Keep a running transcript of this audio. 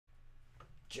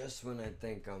just when I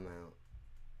think I'm out,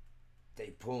 they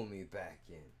pull me back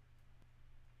in.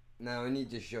 Now I need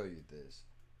to show you this.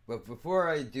 But before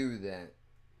I do that,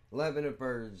 11 of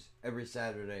Birds every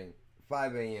Saturday,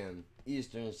 5 a.m.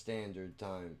 Eastern Standard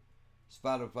Time.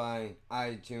 Spotify,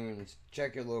 iTunes,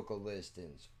 check your local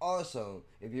listings. Also,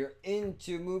 if you're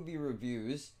into movie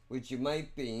reviews, which you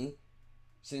might be,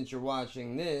 since you're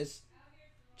watching this,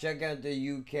 check out the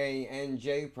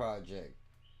UKNJ Project,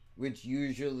 which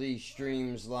usually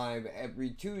streams live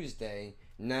every Tuesday,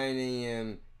 9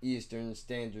 a.m. Eastern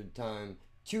Standard Time,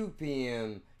 2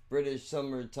 p.m. British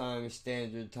Summertime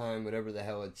Standard Time, whatever the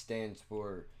hell it stands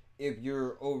for. If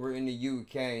you're over in the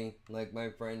UK, like my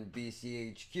friend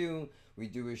BCHQ, we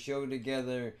do a show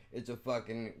together. It's a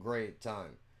fucking great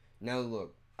time. Now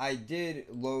look, I did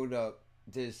load up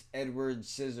this Edward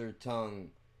Scissortongue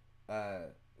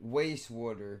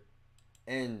Wastewater,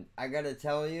 and I gotta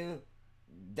tell you,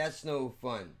 that's no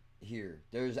fun here.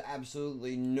 There's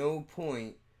absolutely no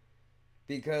point,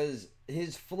 because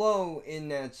his flow in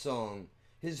that song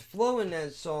is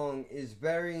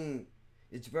very,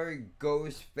 it's very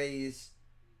Ghostface,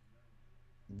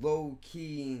 low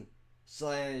key /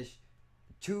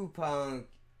 Tupac,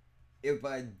 If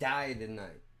I Die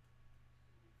Tonight.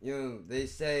 You know, they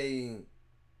say,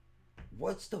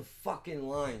 what's the fucking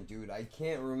line, dude? I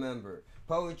can't remember.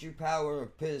 Poetry, power,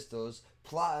 and pistols,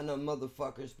 plotting on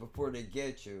motherfuckers before they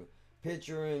get you.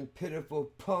 Picturing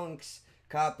pitiful punks,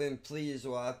 copping pleas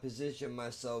while I position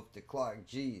myself to clock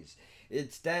G's.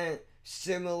 It's that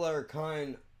similar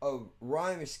kind of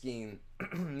rhyme scheme,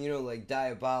 you know, like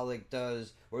Diabolic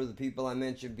does, or the people I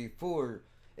mentioned before,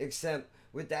 except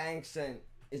with the accent,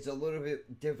 it's a little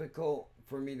bit difficult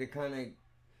for me to kind of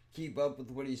keep up with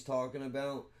what he's talking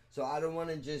about. So I don't want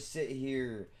to just sit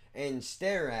here and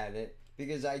stare at it,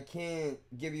 because I can't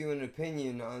give you an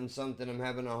opinion on something I'm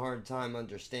having a hard time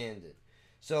understanding.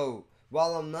 So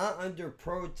while I'm not under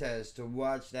protest to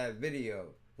watch that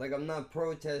video, like I'm not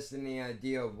protesting the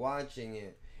idea of watching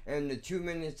it, and the 2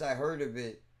 minutes I heard of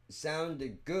it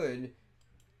sounded good,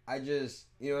 I just,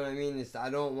 you know what I mean? I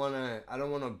don't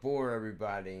wanna bore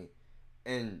everybody,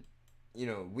 and you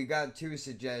know, we got 2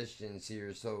 suggestions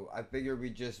here, so I figure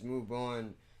we just move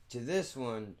on to this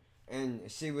one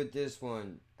and see what this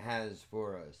one has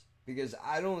for us, because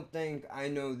I don't think I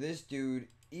know this dude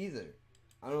either.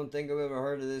 I don't think I've ever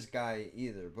heard of this guy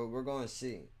either, but we're gonna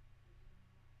see.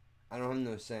 I don't have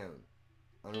no sound.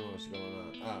 I don't know what's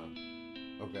going on.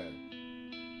 Oh, okay.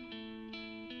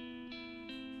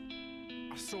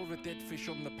 I saw a dead fish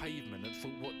on the pavement and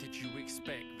thought, what did you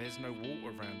expect? There's no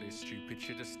water around here, stupid.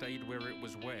 Should have stayed where it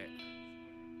was wet.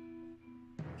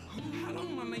 Hello,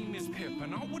 my name is Pip,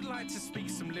 and I would like to speak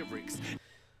some lyrics.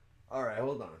 Alright,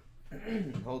 hold on.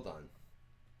 Hold on.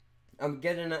 I'm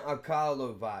getting a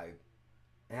Carlo vibe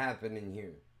happening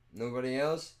here. Nobody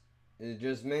else? Is it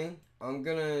just me? I'm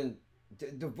gonna...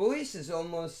 The voice is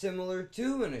almost similar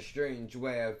too, in a strange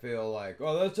way, I feel like.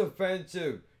 Oh, that's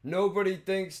offensive. Nobody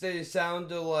thinks they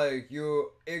sound alike,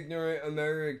 you ignorant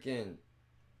American.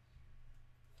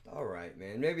 Alright,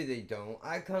 man. Maybe they don't.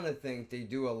 I kind of think they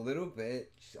do a little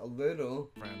bit. Just a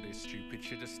little. Around here, stupid.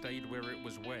 Should have stayed where it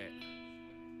was wet.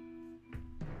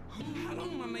 Hello,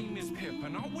 my name is Pip,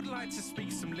 and I would like to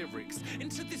speak some lyrics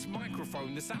into this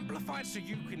microphone that's amplified so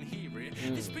you can hear it.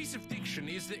 This piece of diction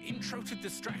is the intro to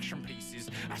distraction pieces.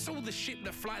 That's all the shit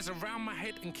that flies around my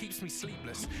head and keeps me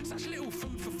sleepless. Such little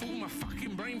food for thought, my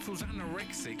fucking brain feels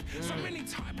anorexic. So many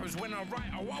typos when I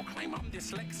write, oh, I'll claim I'm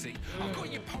dyslexic. I've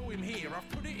got your poem here, I've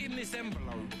put it in this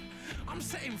envelope. I'm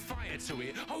setting fire to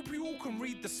it, hope you all can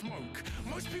read the smoke.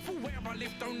 Most people where I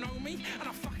live don't know me, and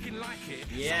I fucking like it.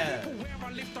 Yeah. Some people where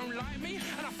I live don't like me,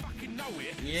 and I fucking know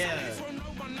it. Yeah. Some people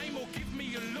won't know my name or give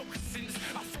me a look, since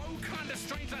I flow kinda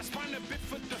strange, like spine a bit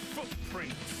for the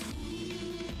footprint.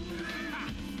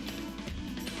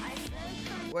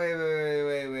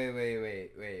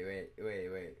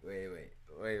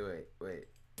 Wait.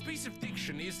 Piece of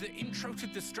diction is the intro to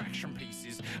distraction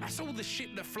pieces. That's all the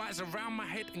shit that flies around my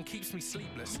head and keeps me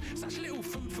sleepless. Such little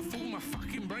food for thought, my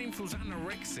fucking brain feels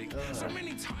anorexic. So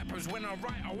many typos when I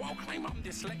write, oh, I'll claim I'm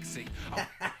dyslexic.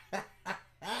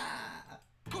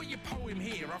 Got your poem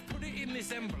here, I've put it in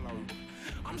this envelope.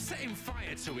 I'm setting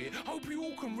fire to it, hope you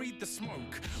all can read the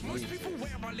smoke. Most people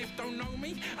where I live don't know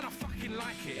me, and I fucking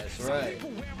like it. That's Some right.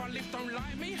 people where I live don't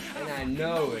like me, And I fucking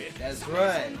know it. That's Some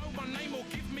right. people know my name or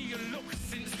give me a look,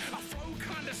 since I flow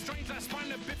kinda strange, like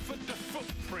spine a bit for the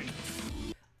footprint.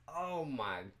 Oh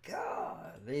my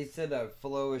god. They said I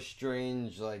flow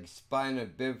strange like spina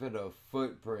bifida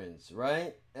footprints,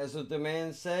 right? That's what the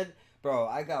man said. Bro,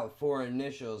 I got 4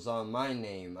 initials on my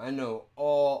name. I know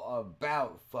all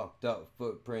about fucked up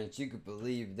footprints. You could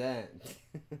believe that.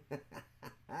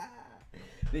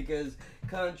 Because,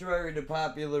 contrary to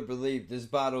popular belief, this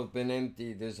bottle's been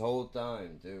empty this whole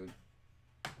time, dude.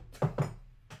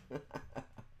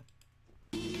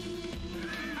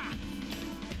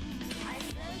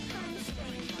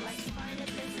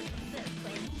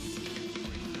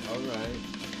 Alright.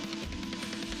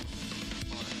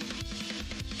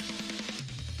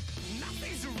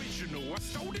 Nothing's original. I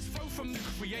stole this flow from the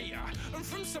creator and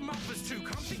from some others too.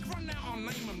 Can't think right now, I'll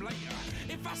name them later.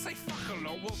 If I say fuck a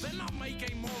lot, well then I may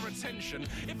gain more attention.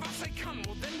 If I say cunt,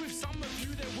 well then with some of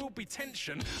you there will be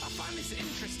tension. I find this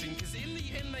interesting because in the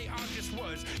end they are just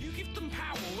words. You give them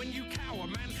power when you cower,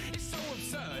 man. It's so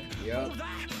absurd. Yep. All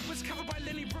that was covered by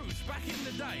Lenny Bruce back in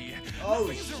the day. Oh,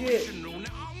 Nothing's shit. original.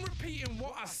 Now I'm repeating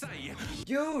what I say.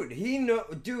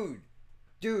 Dude,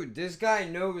 dude, this guy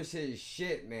knows his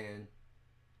shit, man.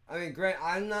 I mean, Grant,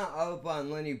 I'm not up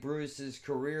on Lenny Bruce's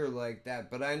career like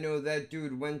that, but I know that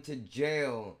dude went to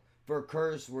jail for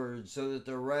curse words so that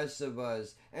the rest of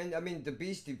us, and I mean the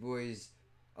Beastie Boys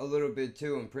a little bit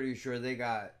too, I'm pretty sure they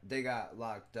got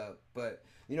locked up, but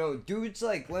you know, dudes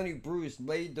like Lenny Bruce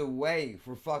laid the way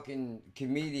for fucking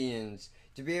comedians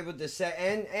to be able to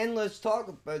say, and let's talk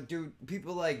about, dude,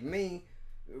 people like me,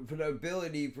 for the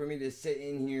ability for me to sit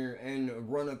in here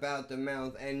and run about the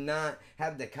mouth and not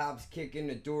have the cops kick in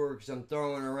the door because I'm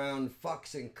throwing around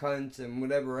fucks and cunts and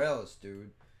whatever else,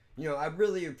 dude. You know, I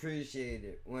really appreciate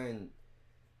it when,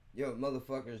 yo,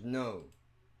 motherfuckers know.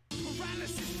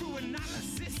 Paralysis through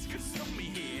analysis could stop me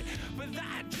here, but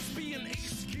that'd just be an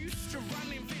excuse to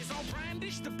run in fits. I'll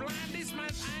brandish the blandest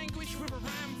man's anguish with a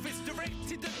ram fist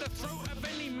directed at the throat of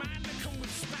any man that can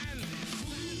withstand this.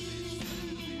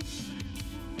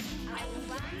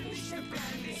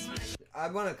 I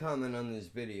want to comment on this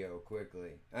video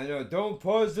quickly. I know, don't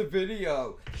pause the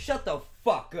video. Shut the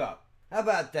fuck up. How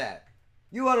about that?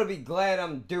 You ought to be glad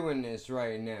I'm doing this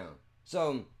right now.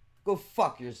 So, go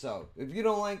fuck yourself. If you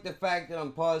don't like the fact that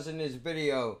I'm pausing this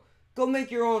video, go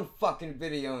make your own fucking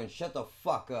video and shut the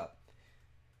fuck up.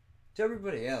 To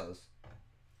everybody else,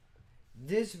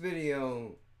 this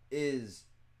video is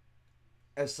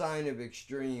a sign of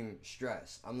extreme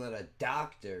stress. I'm not a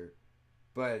doctor,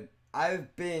 but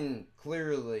I've been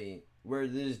clearly where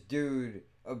this dude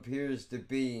appears to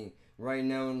be right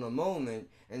now in the moment,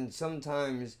 and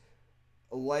sometimes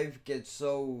life gets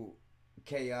so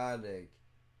chaotic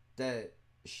that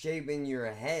shaving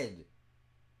your head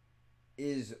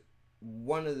is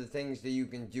one of the things that you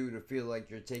can do to feel like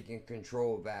you're taking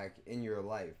control back in your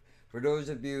life. For those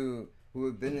of you who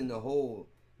have been in the hole,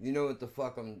 you know what the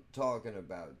fuck I'm talking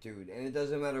about, dude. And it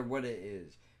doesn't matter what it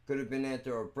is. Could have been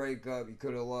after a breakup, you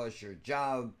could have lost your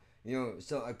job, you know,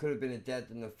 so I could have been a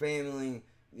death in the family,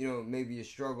 you know, maybe you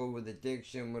struggle with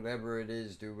addiction, whatever it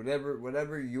is, dude.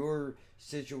 Whatever your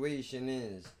situation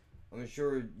is, I'm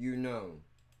sure you know.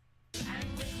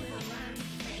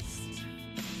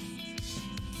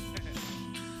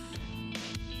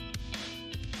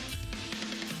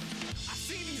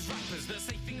 That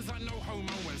say things like no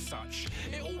homo and such.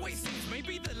 It always seems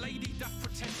maybe the lady doth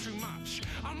protest too much.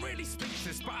 I'm really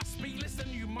speechless, but I speak less than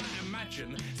you might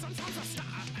imagine. Sometimes I stutter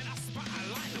and I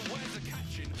sputter like the words are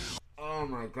catching. Oh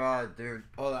my god, dude.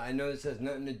 Hold on, I know this has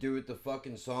nothing to do with the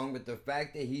fucking song, but the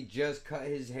fact that he just cut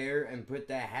his hair and put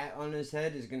that hat on his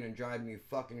head is gonna drive me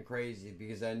fucking crazy,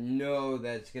 because I know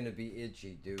that's gonna be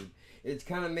itchy, dude. It's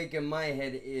kind of making my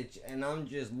head itch, and I'm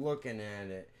just looking at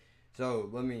it. So,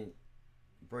 let me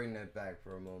bring that back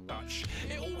for a moment.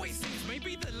 It always seems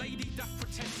maybe the lady doth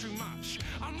protest too much.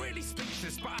 I'm really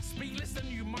speechless, but I speak less than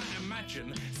you might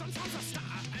imagine. Sometimes I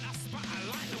stutter and I sputter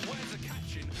like the words are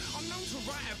catching. I'm known to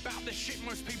write about the shit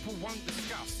most people won't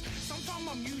discuss. Sometimes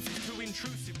my music's too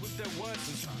intrusive with their words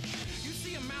and such. You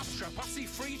see a mousetrap, I see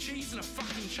free cheese and a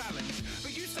fucking challenge.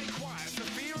 But you stay quiet for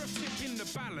fear of tipping the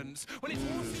balance. When it's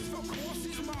horses for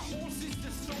courses, my horse is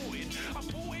distorted. I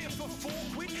bought it for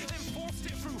 £4, then forced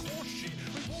it through horseshit.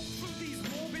 We walk through these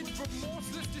morbid,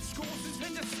 remorseless discourses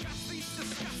and discuss these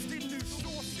disgusting new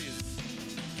sources.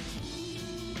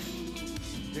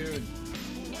 Dude.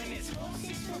 When it's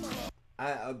horses for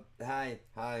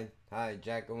Hi,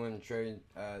 Jacqueline Trade,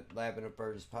 Lapping Up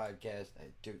Birds podcast.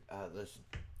 Dude, listen.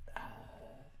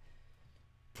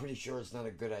 Pretty sure it's not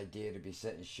a good idea to be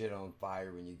setting shit on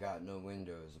fire when you got no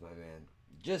windows, my man.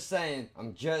 Just saying,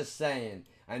 I'm just saying.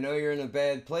 I know you're in a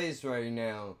bad place right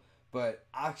now, but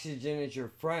oxygen is your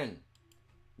friend,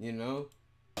 you know?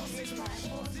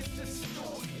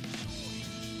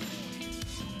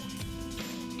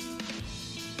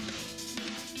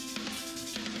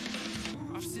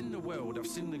 world, I've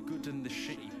seen the good and the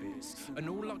shitty bits. And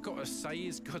all I gotta say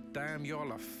is, goddamn,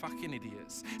 y'all are fucking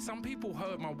idiots. Some people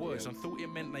heard my words and thought it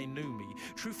meant they knew me.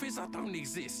 Truth is, I don't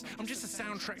exist. I'm just a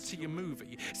soundtrack to your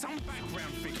movie. Some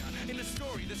background figure in a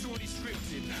story that's already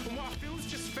scripted. And what I feel's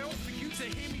just felt for you to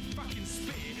hear me fucking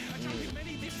spit it. I jump in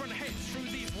many different heads through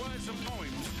these words and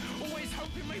poems. Always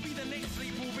hoping maybe the next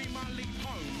leap will be my leap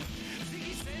home.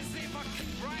 Ziggy says that if I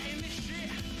keep writing this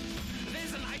shit,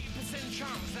 there's an 80%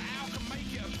 chance that Al can make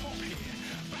it a pop hit.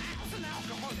 But Al's an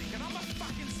alcoholic and I'm a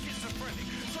fucking schizophrenic.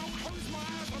 So I'll close my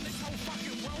eyes on this whole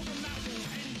fucking world and that will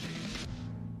end it.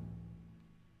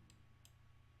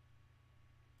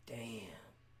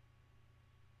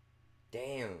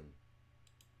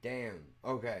 Damn.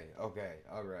 Okay.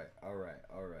 Alright.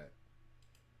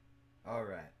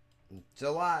 It's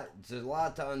a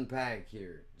lot to unpack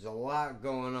here. There's a lot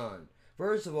going on.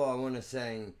 First of all, I want to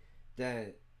say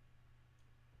that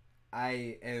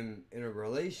I am in a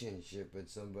relationship with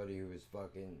somebody who is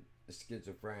fucking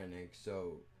schizophrenic,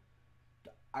 so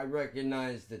I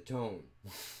recognize the tone.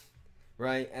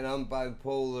 Right? And I'm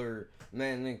bipolar,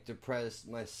 manic depressed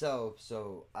myself,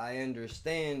 so I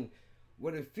understand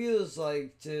what it feels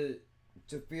like to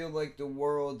feel like the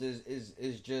world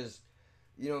is just,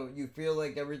 you know, you feel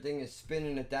like everything is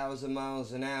spinning 1,000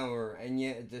 miles an hour, and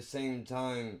yet at the same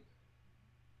time,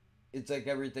 it's like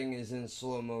everything is in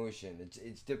slow motion.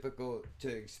 It's difficult to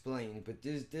explain, but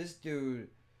this dude,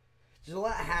 there's a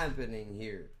lot happening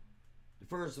here.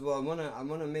 First of all, I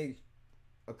wanna make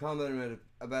a comment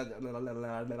about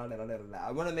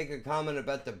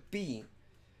the beat,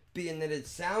 being that it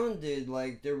sounded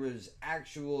like there was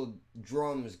actual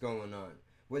drums going on.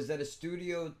 Was that a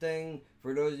studio thing?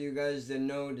 For those of you guys that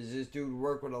know, does this dude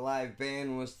work with a live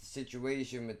band? What's the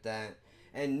situation with that?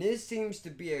 And this seems to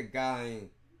be a guy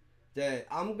that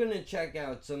I'm gonna check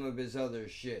out some of his other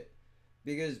shit.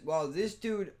 Because while this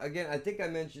dude, again, I think I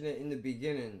mentioned it in the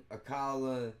beginning,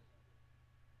 Akala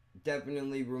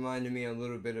definitely reminded me a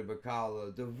little bit of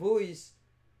Akala. The voice,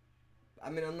 I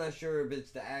mean, I'm not sure if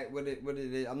it's the act, what it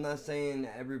is. I'm not saying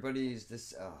everybody's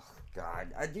this. Oh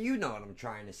God, you know what I'm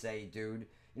trying to say, dude.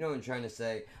 You know what I'm trying to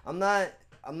say. I'm not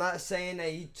saying that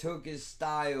he took his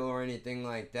style or anything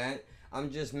like that.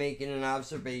 I'm just making an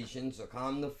observation. So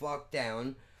calm the fuck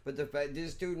down. But the fact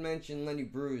this dude mentioned Lenny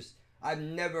Bruce, I've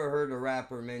never heard a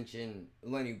rapper mention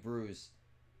Lenny Bruce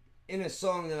in a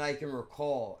song that I can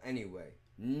recall anyway.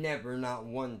 Never, not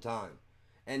one time.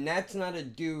 And that's not a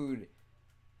dude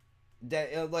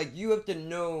that, like, you have to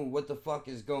know what the fuck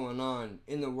is going on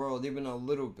in the world, even a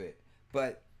little bit.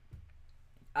 But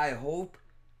I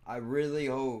really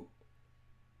hope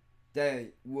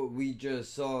that what we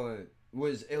just saw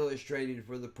was illustrated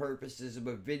for the purposes of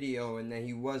a video and that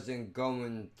he wasn't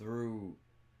going through,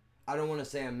 I don't want to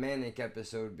say a manic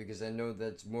episode because I know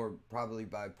that's more probably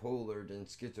bipolar than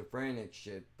schizophrenic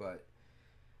shit, but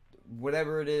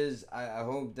whatever it is, I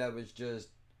hope that was just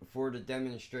for the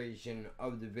demonstration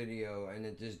of the video and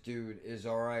that this dude is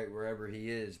alright wherever he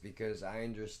is, because I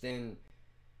understand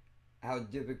how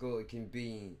difficult it can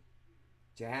be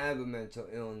to have a mental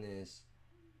illness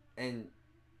and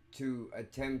to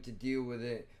attempt to deal with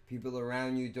it. People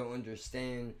around you don't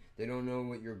understand. They don't know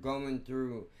what you're going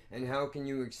through. And how can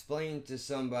you explain to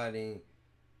somebody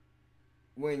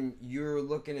when you're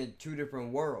looking at two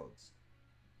different worlds?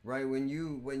 Right? When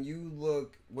you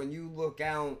look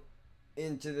out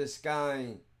into the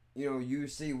sky, you know, you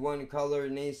see one color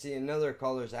and they see another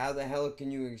color. So how the hell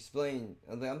can you explain?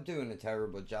 I'm doing a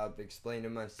terrible job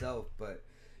explaining myself, but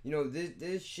you know,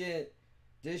 this shit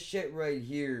right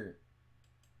here,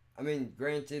 I mean,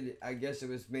 granted, I guess it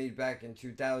was made back in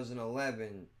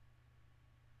 2011.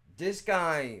 This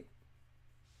guy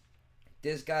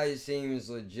seems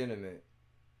legitimate.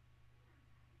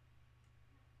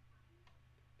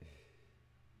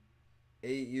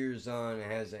 "8 years on,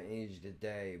 it hasn't aged a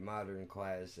day." Modern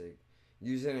classic.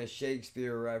 Using a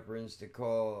Shakespeare reference to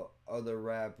call other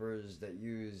rappers that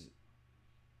use,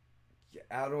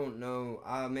 I don't know.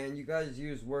 Man, you guys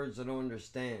use words I don't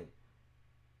understand.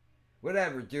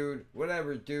 Whatever, dude.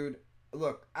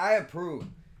 Look, I approve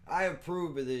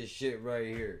of this shit right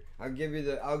here. I'll give you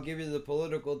the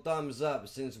political thumbs up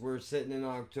since we're sitting in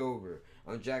October.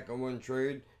 I'm Jack on One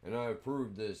Trade, and I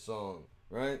approve this song.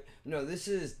 Right? No, this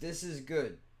is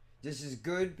good. This is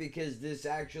good because this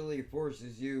actually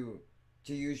forces you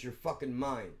to use your fucking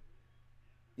mind.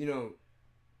 You know,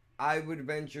 I would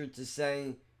venture to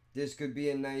say this could be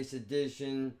a nice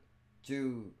addition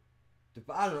to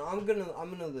I don't know. I'm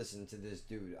gonna listen to this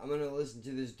dude. I'm gonna listen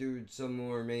to this dude some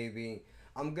more. Maybe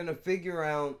I'm gonna figure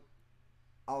out.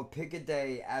 I'll pick a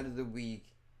day out of the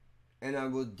week, and I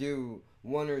will do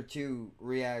one or two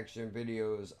reaction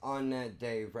videos on that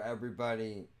day for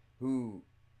everybody who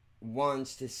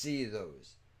wants to see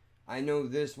those. I know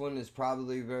this one is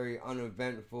probably very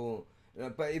uneventful,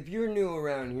 but if you're new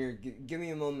around here, give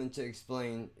me a moment to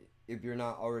explain if you're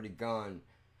not already gone.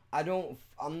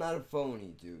 I'm not a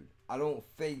phony, dude. I don't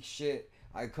fake shit.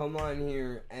 I come on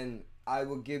here and I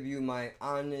will give you my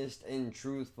honest and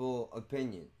truthful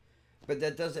opinion. But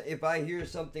that doesn't, if I hear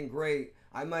something great,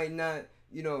 I might not,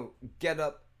 get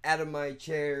up out of my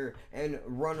chair and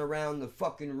run around the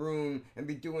fucking room and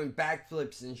be doing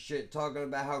backflips and shit talking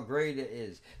about how great it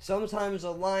is. Sometimes a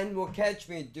line will catch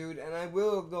me, dude, and I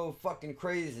will go fucking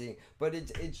crazy, but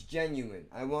it's genuine.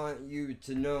 I want you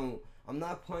to know I'm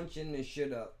not punching this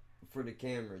shit up for the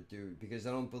camera, dude, because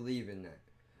I don't believe in that.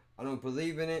 I don't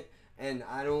believe in it, and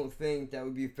I don't think that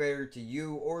would be fair to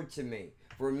you or to me.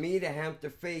 For me to have to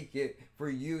fake it, for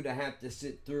you to have to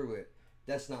sit through it,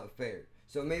 that's not fair.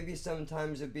 So maybe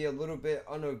sometimes it'd be a little bit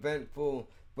uneventful,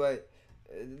 but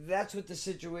that's what the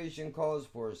situation calls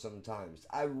for sometimes.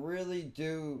 I really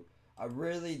do. I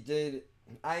really did.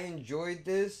 I enjoyed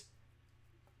this.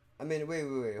 I mean,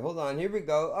 wait. Hold on. Here we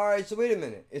go. Alright, so wait a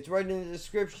minute. It's right in the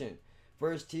description.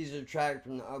 First teaser track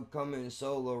from the upcoming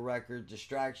solo record,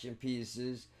 Distraction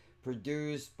Pieces,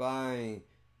 produced by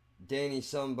Danny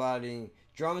Somebody,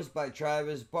 drums by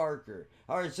Travis Barker.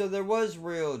 Alright, so there was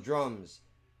real drums.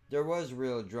 There was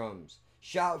real drums.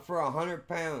 Shot for 100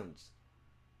 pounds.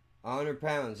 100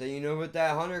 pounds. And you know what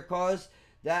that 100 cost?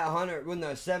 That 100, well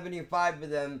no, 75 of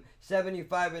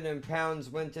them pounds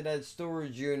went to that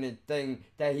storage unit thing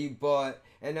that he bought.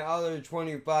 And the other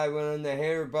 25 went on the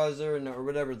hair buzzer or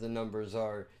whatever the numbers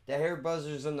are. The hair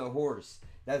buzzers and the horse.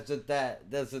 That's what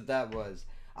that was.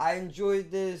 I enjoyed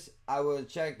this. I will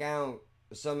check out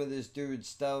some of this dude's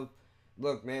stuff.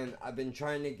 Look, man, I've been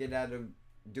trying to get out of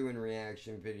doing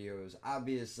reaction videos.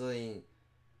 Obviously,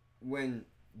 when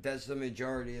that's the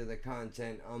majority of the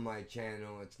content on my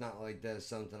channel, it's not like that's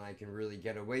something I can really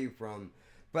get away from.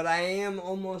 But I am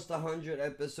almost 100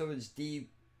 episodes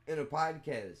deep in a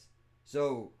podcast.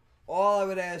 So, all I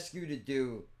would ask you to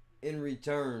do in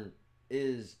return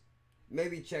is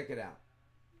maybe check it out.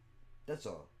 That's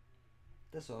all.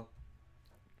 That's all.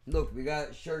 Look, we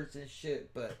got shirts and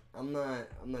shit, but I'm not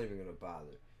even gonna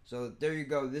bother. So there you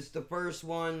go. This is the first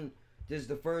one. This is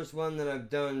the first one that I've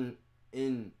done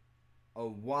in a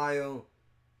while.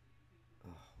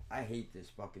 Oh, I hate this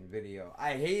fucking video.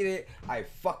 I hate it. I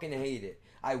fucking hate it.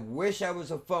 I wish I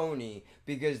was a phony,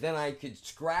 because then I could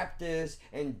scrap this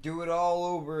and do it all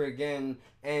over again,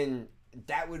 and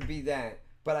that would be that.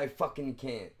 But I fucking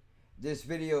can't. This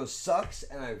video sucks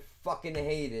and I fucking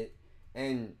hate it,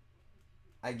 and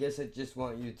I guess I just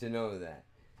want you to know that.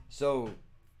 So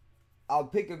I'll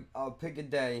pick a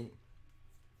day.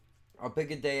 I'll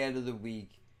pick a day out of the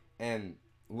week and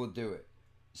we'll do it.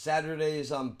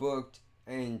 Saturdays I'm booked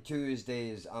and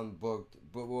Tuesdays I'm booked,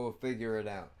 but we'll figure it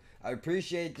out. I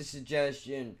appreciate the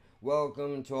suggestion.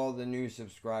 Welcome to all the new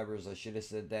subscribers. I should have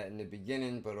said that in the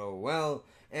beginning, but oh well.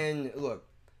 And look,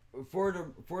 for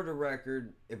the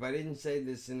record, if I didn't say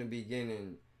this in the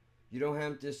beginning, you don't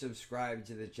have to subscribe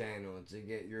to the channel to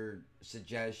get your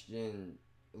suggestion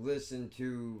listened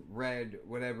to, read,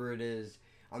 whatever it is.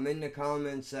 I'm in the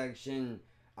comment section.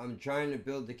 I'm trying to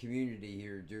build the community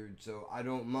here, dude. So I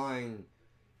don't mind,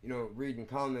 reading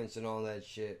comments and all that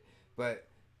shit. But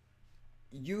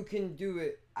you can do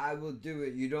it. I will do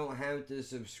it. You don't have to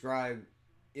subscribe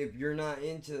if you're not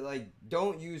into,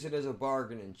 don't use it as a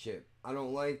bargaining chip. I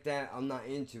don't like that. I'm not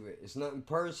into it. It's nothing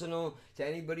personal to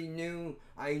anybody new.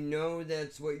 I know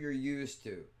that's what you're used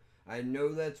to. I know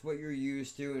that's what you're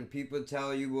used to, and people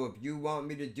tell you, well, if you want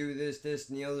me to do this, this,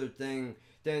 and the other thing,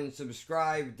 then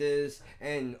subscribe this,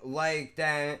 and like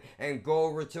that, and go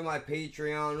over to my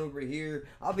Patreon over here.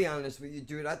 I'll be honest with you,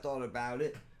 dude, I thought about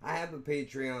it. I have a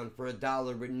Patreon for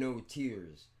 $1 with no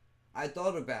tiers. I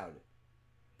thought about it,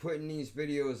 putting these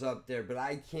videos up there, but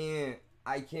I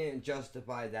can't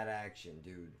justify that action,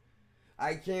 dude.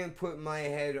 I can't put my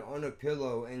head on a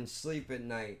pillow and sleep at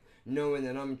night knowing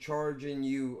that I'm charging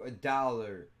you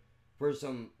 $1 for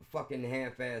some fucking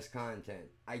half-ass content.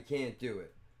 I can't do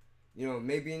it.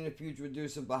 Maybe in the future we'll do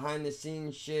some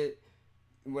behind-the-scenes shit,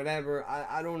 whatever.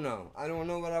 I don't know. I don't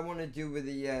know what I want to do with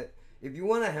it yet. If you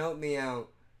want to help me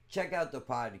out, check out the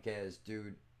podcast,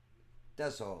 dude.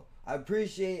 That's all. I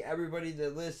appreciate everybody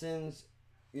that listens.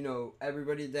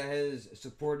 Everybody that has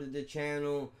supported the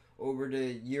channel over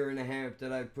the year and a half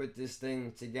that I put this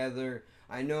thing together.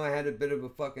 I know I had a bit of a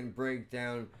fucking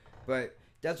breakdown, but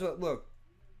that's what, look,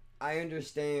 I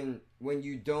understand when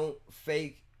you don't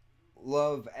fake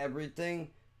love everything,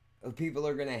 people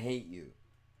are going to hate you.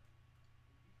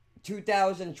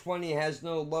 2020 has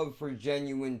no love for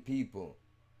genuine people.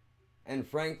 And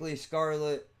frankly,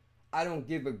 Scarlett, I don't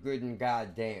give a good and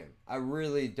goddamn. I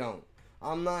really don't.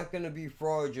 I'm not gonna be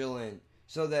fraudulent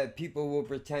so that people will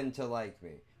pretend to like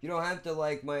me. You don't have to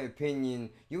like my opinion.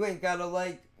 You ain't gotta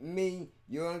like me.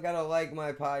 You ain't gotta like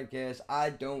my podcast. I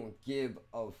don't give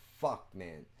a fuck,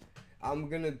 man. I'm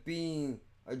gonna be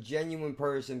a genuine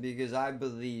person because I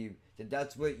believe that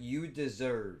that's what you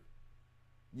deserve.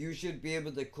 You should be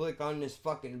able to click on this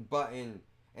fucking button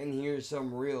and hear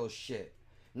some real shit.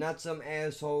 Not some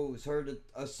asshole who's heard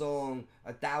a song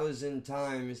 1,000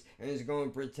 times and is going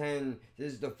to pretend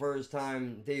this is the first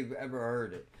time they've ever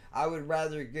heard it. I would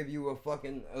rather give you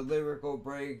a lyrical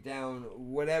breakdown,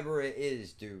 whatever it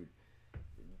is, dude.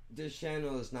 This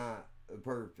channel is not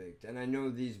perfect, and I know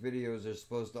these videos are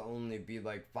supposed to only be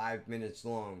like 5 minutes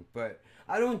long, but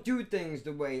I don't do things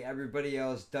the way everybody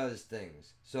else does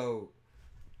things. So,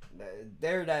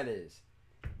 there that is.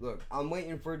 Look, I'm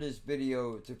waiting for this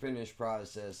video to finish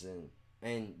processing,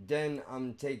 and then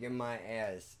I'm taking my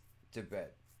ass to bed.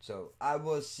 So I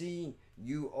will see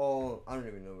you all. I don't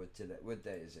even know what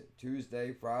day is it?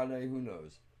 Tuesday, Friday, who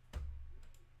knows?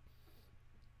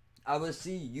 I will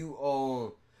see you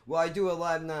all. Well, I do a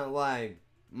live not live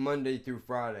Monday through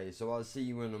Friday, so I'll see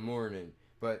you in the morning.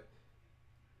 But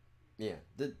yeah,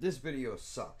 this video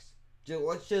sucks.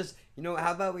 Let's just,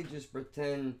 how about we just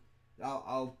pretend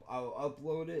I'll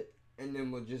upload it, and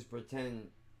then we'll just pretend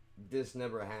this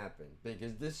never happened,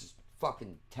 because this is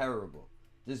fucking terrible.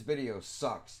 This video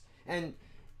sucks. And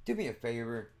do me a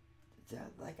favor,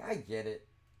 like, I get it,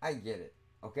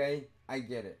 okay? I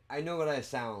get it. I know what I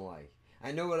sound like.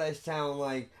 I know what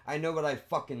I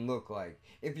fucking look like.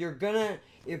 If you're going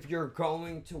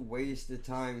to waste the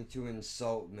time to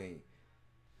insult me,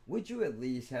 would you at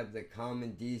least have the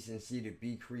common decency to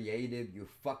be creative, you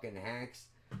fucking hacks?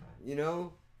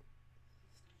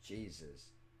 Jesus.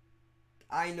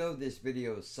 I know this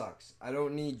video sucks. I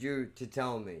don't need you to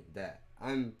tell me that.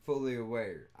 I'm fully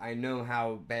aware. I know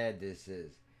how bad this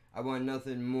is. I want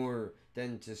nothing more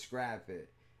than to scrap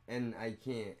it. And I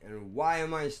can't. And why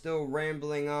am I still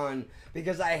rambling on?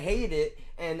 Because I hate it,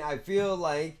 and I feel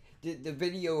like the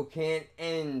video can't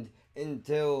end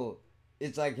until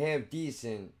it's like half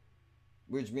decent.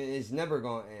 Which means it's never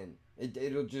gonna end.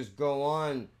 It'll just go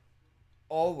on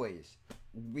always.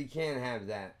 We can't have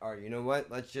that. All right, you know what?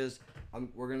 Let's just. I'm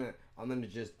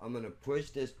gonna push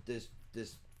this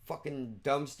fucking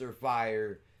dumpster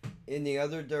fire in the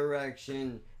other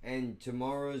direction, and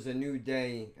tomorrow's a new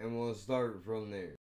day, and we'll start from there.